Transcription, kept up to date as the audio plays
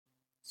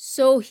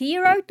So,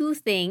 here are two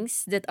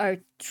things that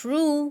are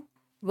true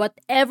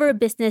whatever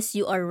business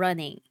you are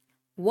running.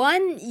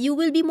 One, you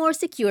will be more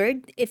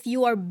secured if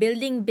you are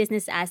building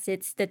business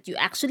assets that you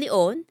actually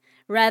own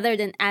rather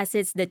than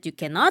assets that you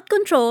cannot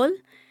control.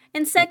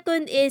 And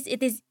second is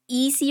it is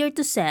easier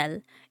to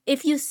sell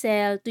if you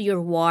sell to your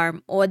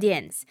warm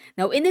audience.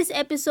 Now, in this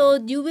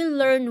episode, you will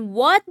learn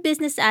what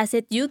business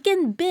asset you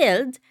can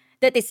build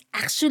that is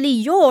actually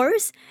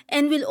yours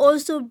and will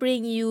also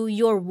bring you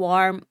your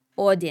warm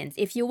audience.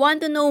 If you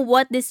want to know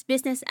what this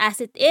business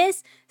asset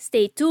is,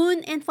 stay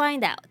tuned and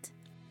find out.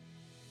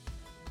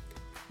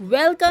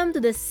 Welcome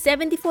to the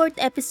 74th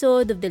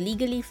episode of the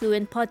Legally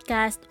Fluent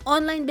Podcast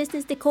Online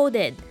Business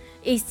Decoded,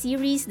 a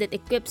series that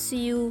equips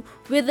you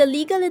with the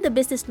legal and the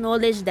business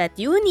knowledge that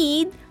you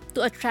need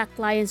to attract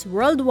clients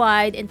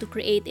worldwide and to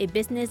create a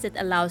business that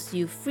allows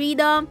you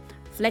freedom,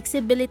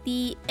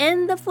 flexibility,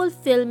 and the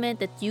fulfillment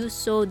that you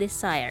so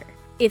desire.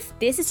 If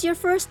this is your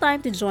first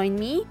time to join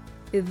me,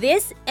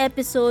 this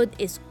episode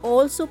is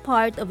also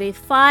part of a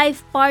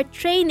 5-part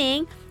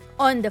training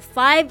on the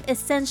 5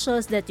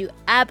 essentials that you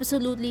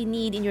absolutely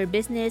need in your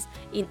business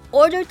in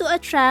order to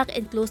attract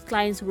and close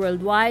clients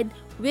worldwide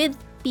with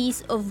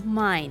peace of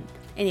mind.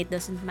 And it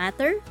doesn't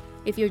matter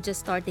if you're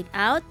just starting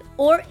out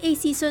or a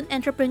seasoned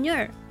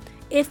entrepreneur.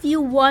 If you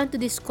want to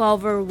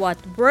discover what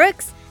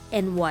works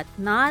and what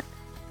not,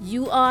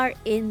 you are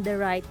in the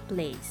right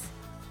place.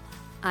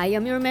 I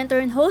am your mentor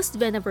and host,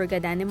 Venaberga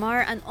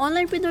Danimar, an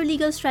onlinepreneur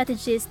legal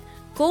strategist,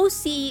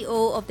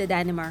 co-CEO of the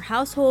Danimar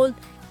household,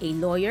 a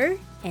lawyer,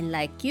 and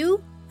like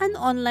you, an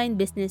online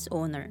business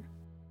owner.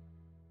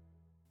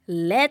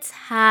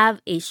 Let's have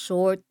a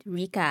short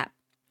recap.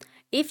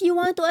 If you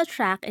want to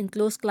attract and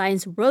close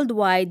clients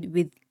worldwide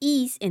with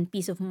ease and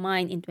peace of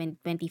mind in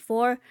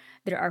 2024,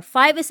 there are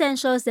 5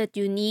 essentials that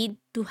you need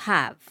to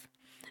have.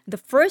 The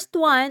first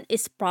one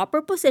is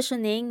proper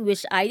positioning,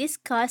 which I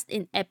discussed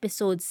in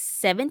episode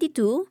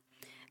 72.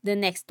 The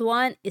next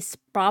one is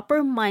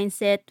proper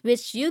mindset,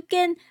 which you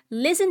can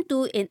listen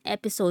to in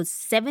episode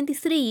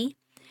 73.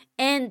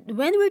 And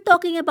when we're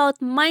talking about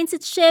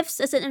mindset shifts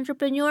as an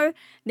entrepreneur,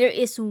 there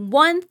is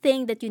one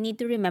thing that you need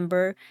to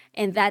remember,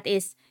 and that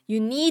is you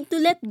need to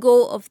let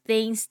go of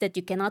things that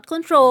you cannot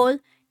control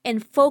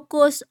and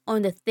focus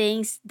on the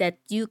things that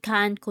you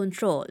can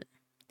control.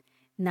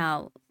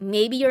 Now,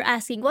 maybe you're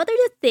asking, what are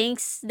the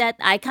things that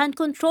I can't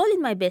control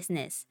in my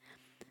business?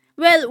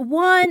 Well,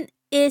 one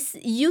is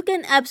you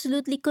can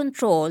absolutely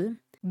control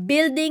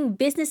building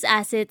business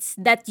assets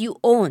that you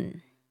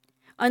own.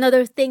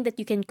 Another thing that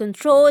you can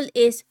control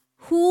is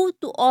who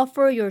to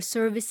offer your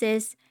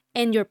services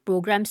and your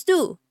programs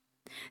to.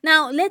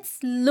 Now, let's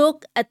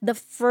look at the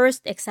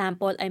first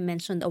example I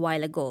mentioned a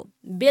while ago,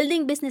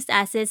 building business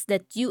assets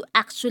that you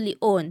actually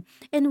own.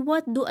 And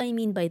what do I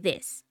mean by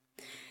this?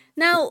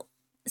 Now,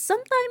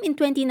 sometime in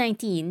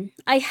 2019,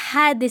 I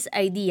had this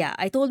idea.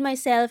 I told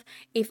myself,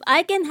 if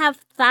I can have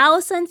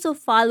thousands of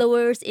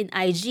followers in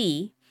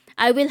IG,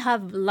 I will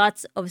have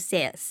lots of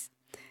sales.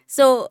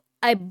 So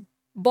I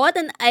bought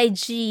an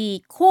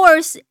IG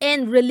course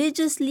and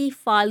religiously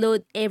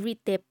followed every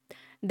tip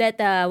that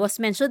was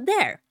mentioned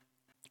there.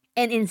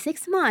 And in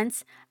 6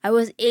 months, I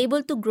was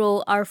able to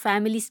grow our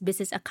family's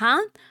business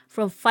account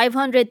from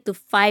 500 to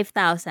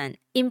 5,000.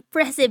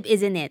 Impressive,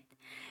 isn't it?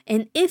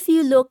 And if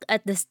you look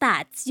at the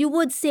stats, you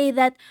would say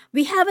that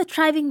we have a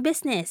thriving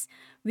business.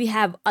 We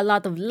have a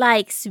lot of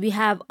likes, we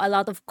have a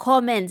lot of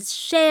comments,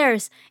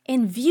 shares,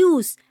 and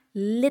views,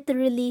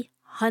 literally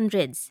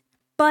hundreds.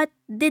 But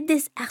did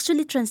this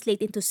actually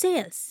translate into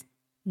sales?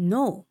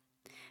 No.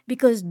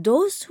 Because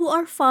those who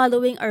are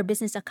following our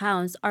business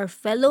accounts are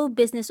fellow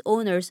business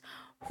owners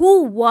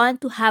who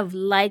want to have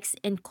likes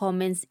and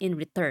comments in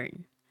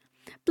return.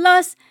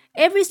 Plus,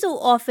 every so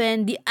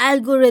often, the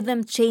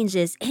algorithm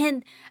changes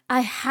and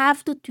I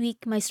have to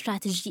tweak my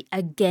strategy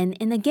again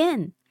and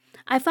again.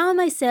 I found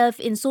myself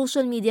in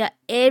social media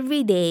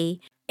every day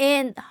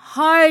and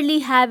hardly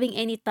having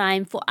any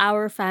time for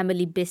our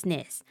family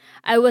business.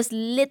 I was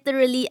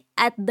literally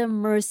at the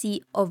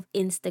mercy of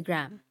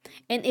Instagram.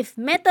 And if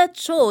Meta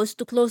chose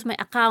to close my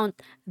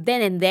account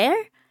then and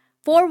there,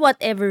 for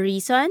whatever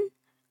reason,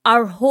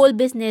 our whole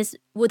business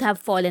would have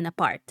fallen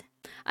apart.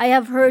 I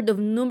have heard of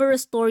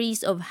numerous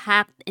stories of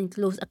hacked and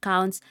closed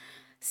accounts.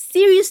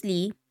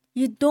 Seriously,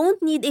 you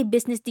don't need a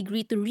business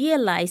degree to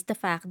realize the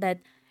fact that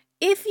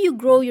if you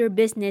grow your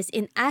business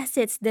in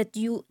assets that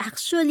you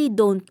actually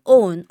don't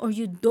own or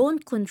you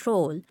don't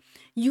control,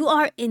 you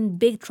are in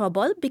big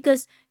trouble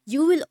because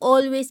you will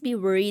always be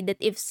worried that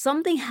if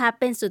something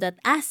happens to that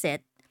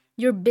asset,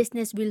 your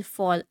business will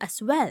fall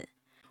as well.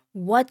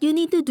 What you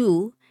need to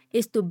do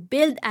is to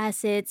build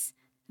assets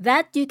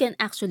that you can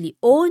actually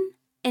own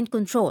and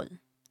control.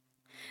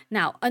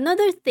 Now,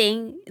 another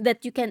thing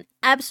that you can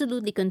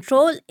absolutely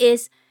control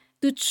is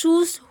to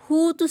choose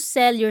who to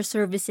sell your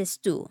services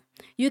to.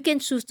 You can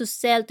choose to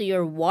sell to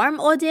your warm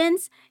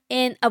audience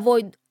and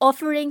avoid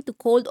offering to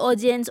cold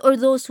audience or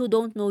those who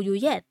don't know you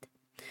yet.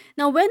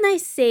 Now, when I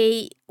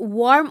say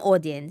warm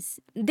audience,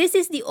 this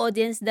is the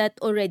audience that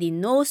already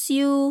knows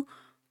you,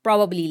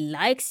 probably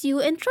likes you,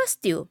 and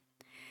trusts you.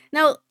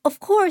 Now, of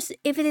course,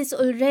 if it is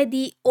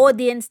already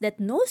audience that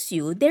knows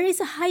you, there is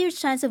a higher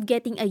chance of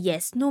getting a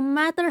yes, no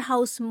matter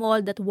how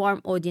small that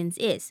warm audience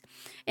is,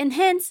 and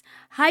hence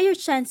higher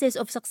chances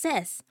of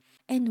success.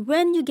 And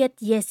when you get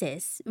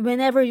yeses,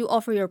 whenever you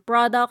offer your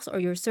products or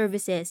your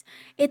services,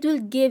 it will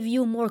give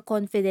you more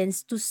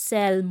confidence to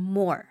sell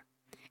more.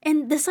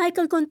 And the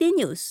cycle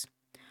continues.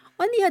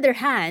 On the other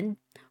hand,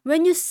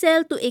 when you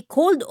sell to a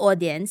cold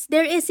audience,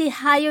 there is a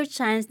higher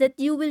chance that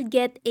you will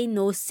get a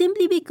no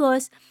simply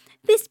because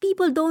these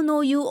people don't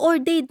know you or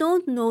they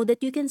don't know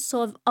that you can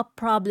solve a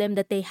problem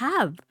that they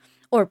have.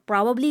 Or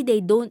probably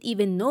they don't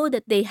even know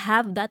that they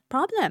have that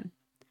problem.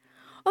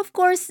 Of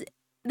course,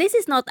 this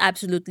is not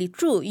absolutely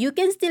true. You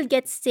can still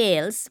get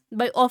sales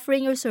by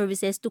offering your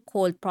services to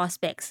cold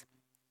prospects.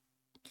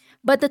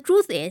 But the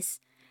truth is,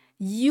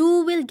 you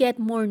will get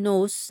more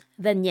no's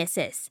than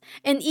yeses.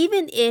 And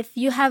even if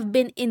you have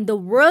been in the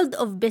world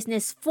of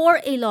business for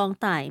a long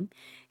time,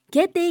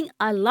 getting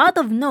a lot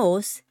of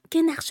no's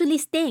can actually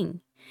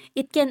sting.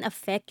 It can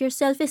affect your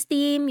self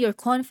esteem, your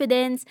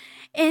confidence,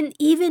 and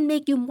even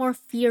make you more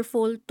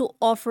fearful to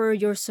offer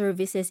your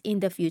services in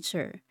the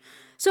future.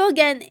 So,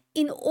 again,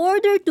 in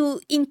order to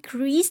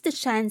increase the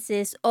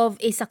chances of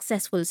a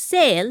successful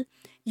sale,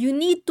 you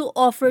need to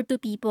offer to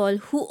people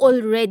who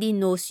already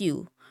knows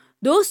you,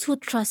 those who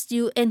trust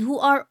you and who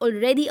are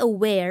already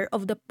aware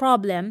of the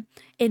problem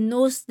and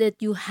knows that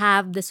you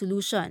have the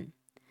solution.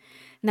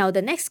 Now,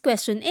 the next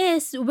question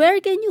is, where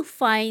can you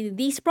find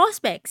these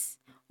prospects?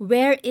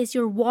 Where is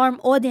your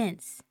warm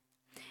audience?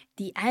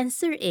 The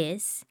answer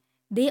is,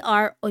 they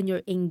are on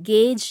your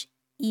engaged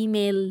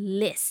email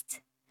list.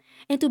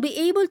 And to be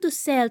able to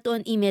sell to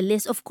an email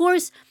list, of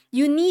course,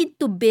 you need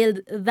to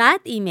build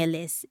that email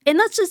list. And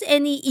not just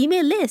any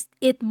email list,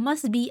 it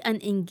must be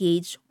an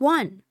engaged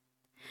one.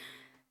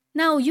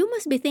 Now, you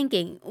must be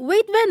thinking,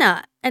 wait,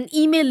 Vena, an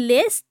email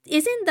list?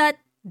 Isn't that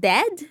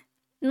dead?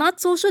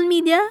 Not social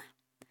media?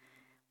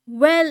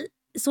 Well,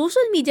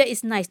 social media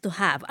is nice to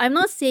have. I'm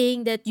not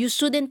saying that you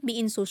shouldn't be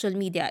in social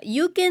media.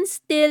 You can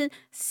still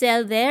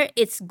sell there.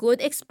 It's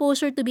good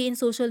exposure to be in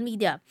social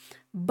media.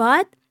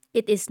 But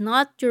it is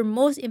not your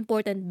most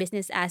important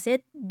business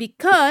asset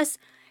because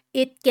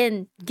it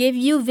can give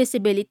you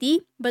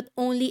visibility, but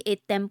only a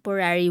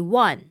temporary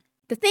one.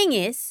 The thing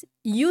is,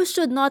 you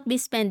should not be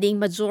spending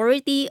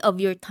majority of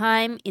your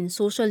time in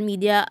social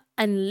media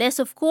unless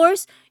of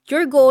course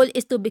your goal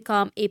is to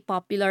become a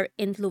popular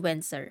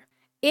influencer.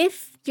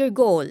 If your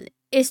goal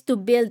is to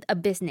build a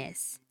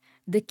business,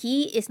 the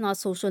key is not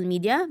social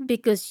media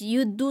because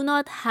you do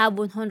not have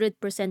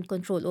 100%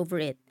 control over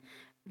it.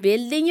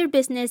 Building your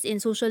business in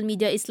social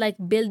media is like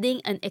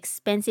building an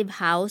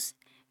expensive house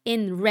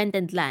in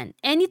rented land.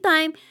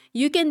 Anytime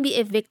you can be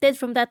evicted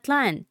from that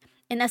land.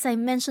 And as I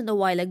mentioned a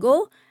while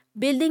ago,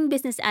 building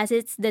business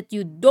assets that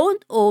you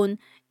don't own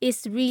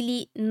is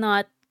really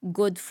not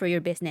good for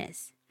your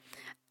business.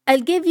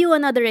 I'll give you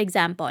another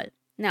example.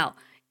 Now,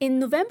 in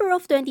November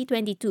of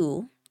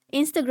 2022,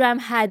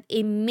 Instagram had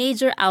a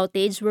major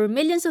outage where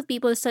millions of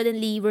people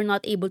suddenly were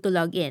not able to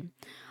log in.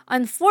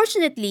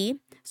 Unfortunately,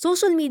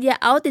 social media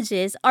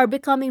outages are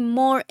becoming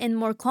more and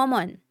more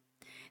common.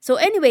 So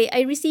anyway,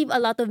 I receive a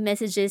lot of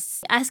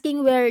messages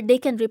asking where they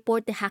can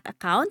report the hack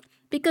account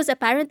because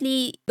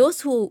apparently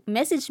those who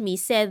messaged me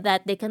said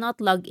that they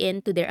cannot log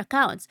in to their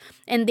accounts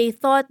and they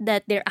thought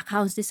that their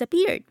accounts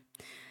disappeared.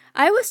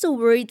 I was so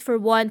worried for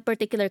one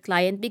particular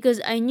client because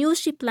I knew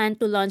she planned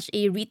to launch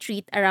a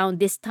retreat around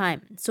this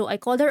time. So I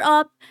called her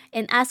up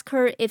and asked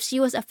her if she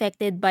was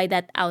affected by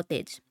that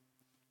outage.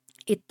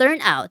 It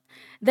turned out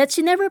that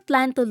she never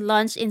planned to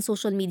launch in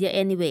social media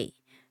anyway.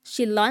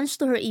 She launched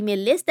to her email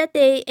list that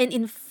day and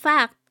in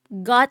fact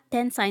got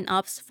 10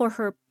 sign-ups for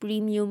her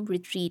premium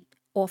retreat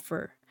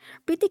offer.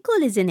 Pretty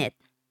cool, isn't it?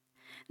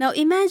 Now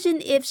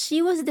imagine if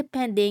she was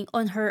depending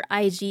on her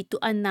IG to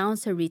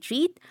announce her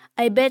retreat.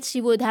 I bet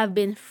she would have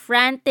been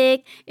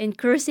frantic and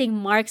cursing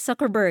Mark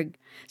Zuckerberg.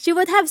 She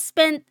would have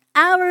spent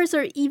hours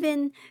or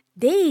even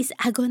days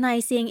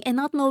agonizing and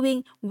not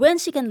knowing when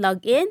she can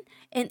log in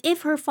and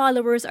if her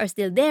followers are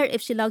still there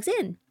if she logs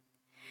in.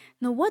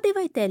 Now, what if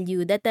I tell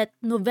you that that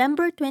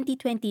November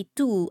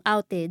 2022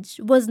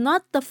 outage was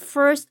not the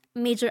first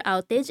major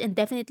outage and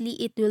definitely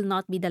it will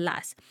not be the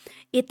last?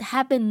 It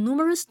happened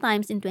numerous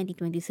times in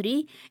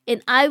 2023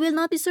 and I will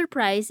not be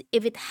surprised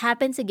if it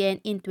happens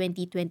again in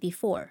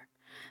 2024.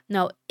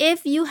 Now,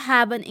 if you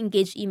have an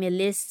engaged email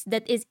list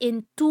that is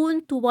in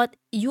tune to what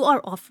you are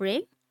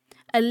offering,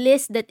 a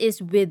list that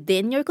is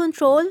within your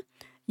control,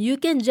 you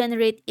can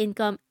generate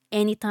income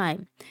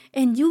anytime.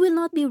 And you will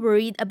not be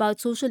worried about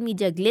social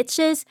media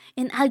glitches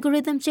and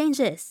algorithm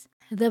changes.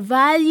 The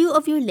value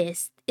of your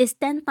list is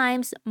 10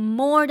 times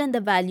more than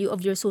the value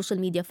of your social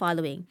media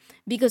following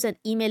because an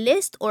email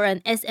list or an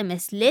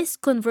SMS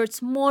list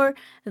converts more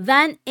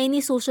than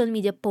any social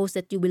media post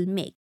that you will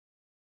make.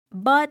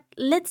 But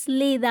let's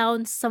lay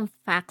down some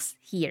facts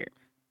here.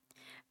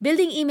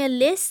 Building email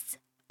lists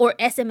or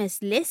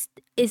SMS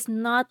list is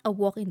not a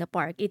walk in the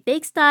park. It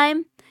takes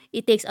time,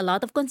 it takes a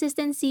lot of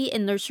consistency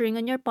and nurturing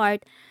on your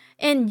part,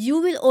 And you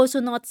will also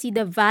not see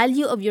the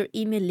value of your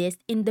email list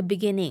in the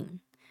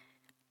beginning.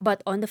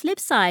 But on the flip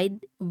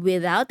side,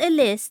 without a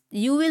list,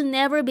 you will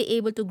never be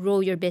able to grow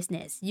your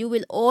business. You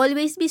will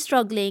always be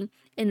struggling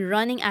and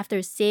running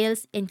after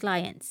sales and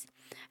clients.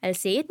 I'll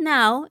say it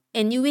now,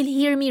 and you will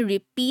hear me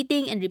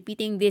repeating and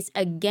repeating this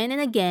again and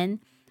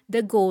again.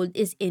 The gold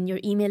is in your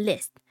email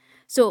list.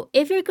 So,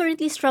 if you're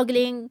currently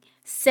struggling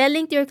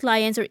selling to your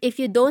clients, or if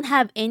you don't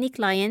have any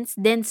clients,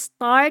 then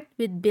start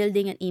with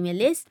building an email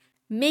list.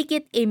 Make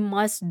it a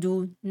must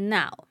do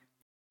now.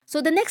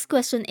 So the next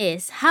question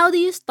is, how do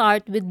you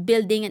start with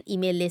building an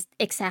email list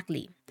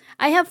exactly?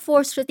 I have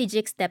 4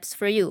 strategic steps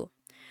for you.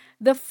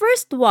 The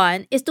first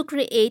one is to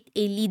create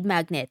a lead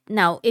magnet.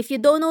 Now, if you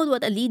don't know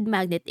what a lead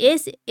magnet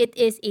is, it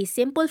is a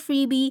simple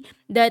freebie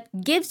that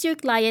gives your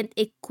client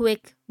a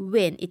quick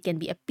win. It can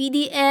be a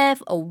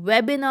PDF, a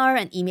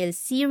webinar, an email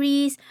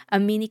series, a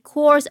mini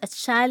course, a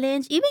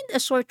challenge, even a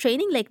short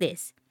training like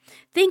this.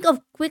 Think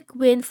of quick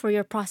win for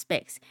your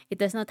prospects. It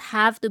does not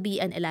have to be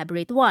an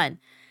elaborate one.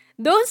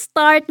 Don't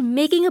start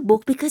making a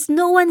book because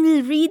no one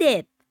will read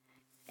it.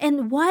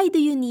 And why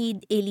do you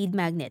need a lead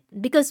magnet?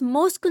 Because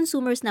most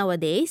consumers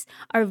nowadays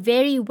are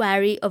very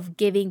wary of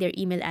giving their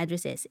email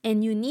addresses,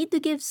 and you need to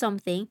give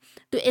something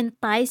to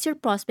entice your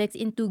prospects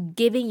into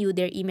giving you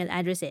their email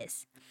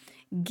addresses.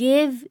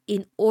 Give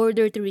in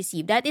order to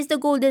receive. That is the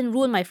golden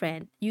rule, my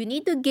friend. You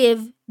need to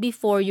give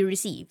before you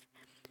receive.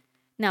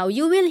 Now,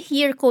 you will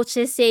hear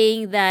coaches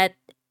saying that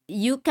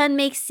you can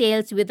make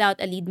sales without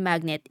a lead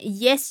magnet.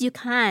 Yes, you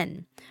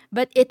can,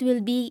 but it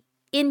will be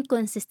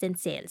inconsistent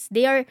sales.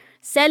 They are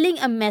selling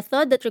a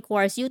method that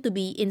requires you to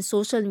be in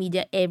social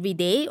media every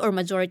day or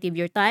majority of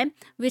your time,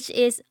 which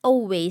is a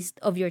waste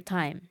of your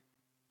time.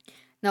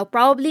 Now,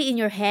 probably in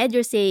your head,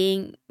 you're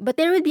saying, but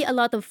there will be a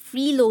lot of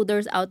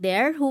freeloaders out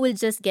there who will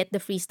just get the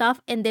free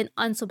stuff and then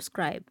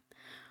unsubscribe.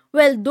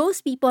 Well,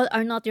 those people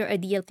are not your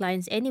ideal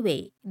clients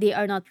anyway. They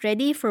are not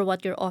ready for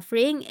what you're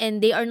offering,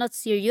 and they are not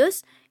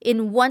serious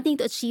in wanting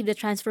to achieve the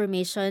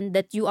transformation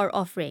that you are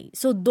offering.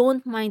 So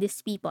don't mind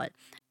these people.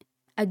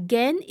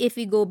 Again, if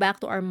we go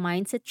back to our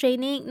mindset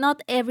training,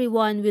 not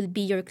everyone will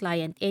be your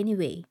client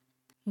anyway.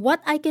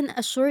 What I can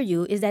assure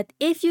you is that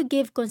if you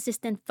give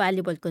consistent,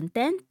 valuable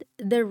content,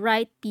 the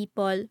right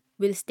people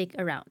will stick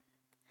around.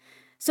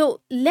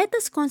 So let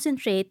us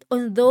concentrate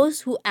on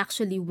those who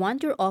actually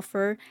want your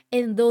offer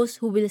and those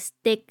who will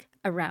stick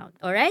around,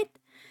 all right?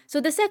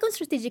 So the second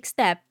strategic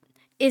step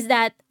is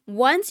that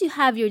once you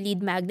have your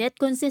lead magnet,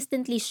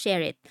 consistently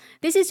share it.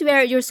 This is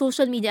where your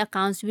social media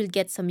accounts will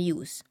get some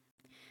use.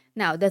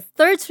 Now, the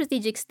third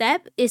strategic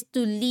step is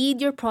to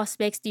lead your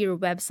prospects to your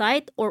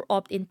website or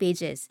opt-in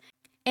pages.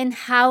 And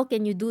how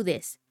can you do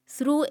this?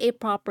 Through a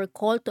proper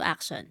call to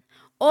action.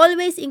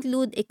 Always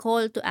include a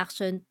call to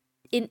action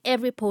in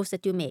every post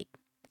that you make.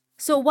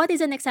 So what is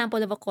an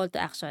example of a call to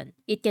action?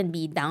 It can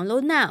be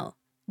download now,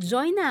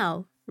 join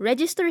now,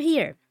 register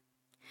here.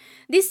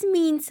 This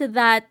means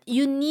that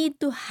you need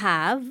to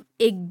have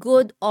a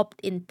good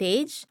opt-in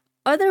page.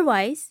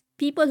 Otherwise,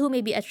 people who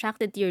may be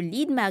attracted to your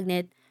lead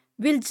magnet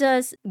will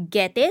just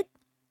get it,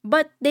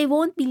 but they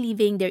won't be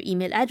leaving their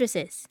email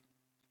addresses.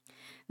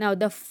 Now,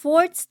 the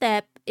fourth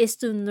step is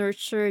to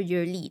nurture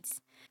your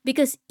leads.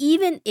 Because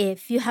even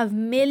if you have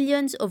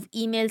millions of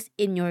emails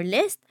in your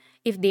list,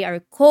 if they are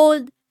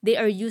cold, they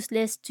are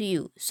useless to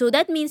you. So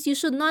that means you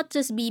should not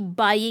just be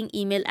buying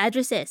email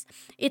addresses.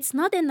 It's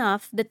not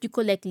enough that you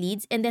collect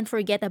leads and then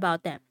forget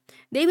about them.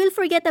 They will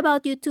forget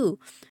about you too.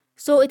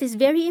 So it is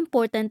very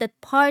important that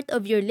part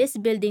of your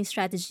list building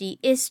strategy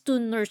is to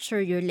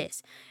nurture your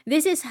list.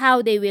 This is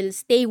how they will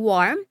stay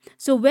warm.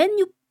 So when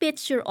you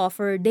pitch your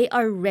offer, they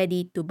are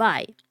ready to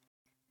buy.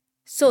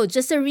 So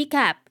just a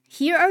recap,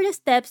 here are the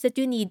steps that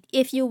you need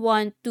if you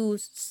want to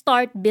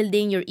start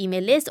building your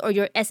email list or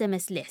your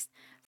SMS list.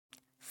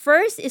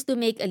 First is to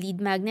make a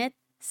lead magnet.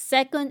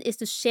 Second is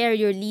to share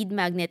your lead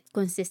magnet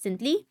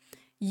consistently.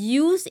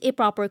 Use a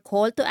proper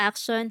call to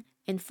action.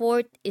 And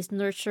fourth is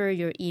nurture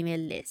your email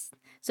list.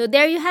 So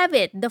there you have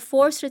it, the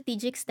 4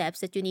 strategic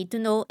steps that you need to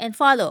know and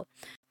follow.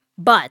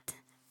 But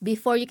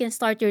before you can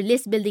start your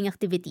list building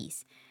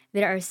activities,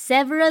 there are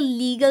several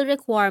legal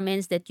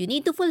requirements that you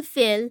need to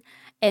fulfill,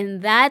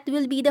 and that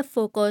will be the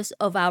focus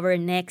of our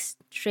next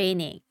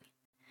training.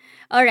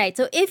 Alright,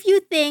 so if you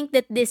think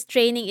that this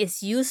training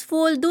is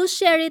useful, do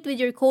share it with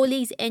your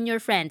colleagues and your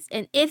friends.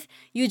 And if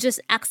you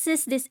just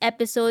access this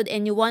episode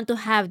and you want to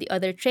have the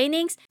other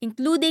trainings,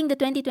 including the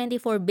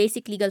 2024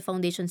 Basic Legal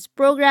Foundations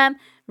program,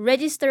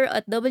 register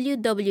at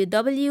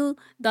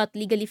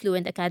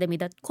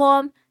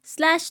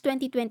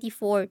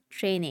www.legallyfluentacademy.com/2024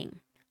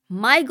 training.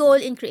 My goal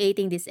in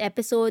creating this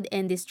episode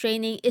and this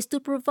training is to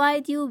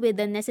provide you with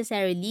the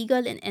necessary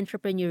legal and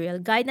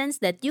entrepreneurial guidance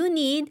that you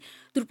need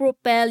to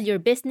propel your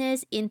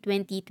business in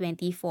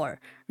 2024.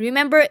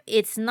 Remember,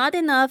 it's not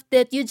enough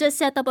that you just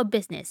set up a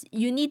business.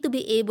 You need to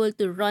be able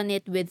to run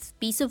it with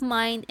peace of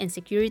mind and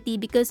security,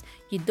 because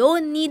you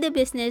don't need a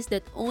business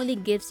that only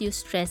gives you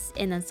stress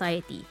and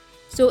anxiety.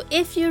 So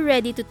if you're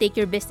ready to take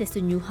your business to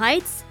new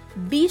heights,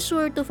 Be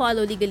sure to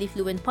follow Legally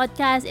Fluent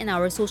Podcast and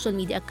our social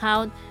media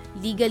account,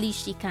 Legally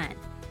She Can.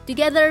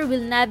 Together,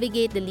 we'll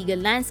navigate the legal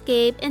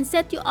landscape and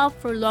set you up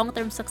for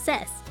long-term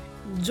success.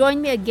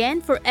 Join me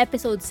again for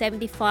episode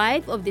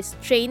 75 of this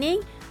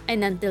training.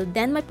 And until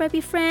then, my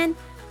preppy friend,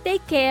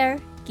 take care,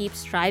 keep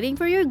striving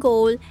for your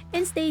goal,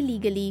 and stay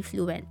legally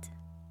fluent.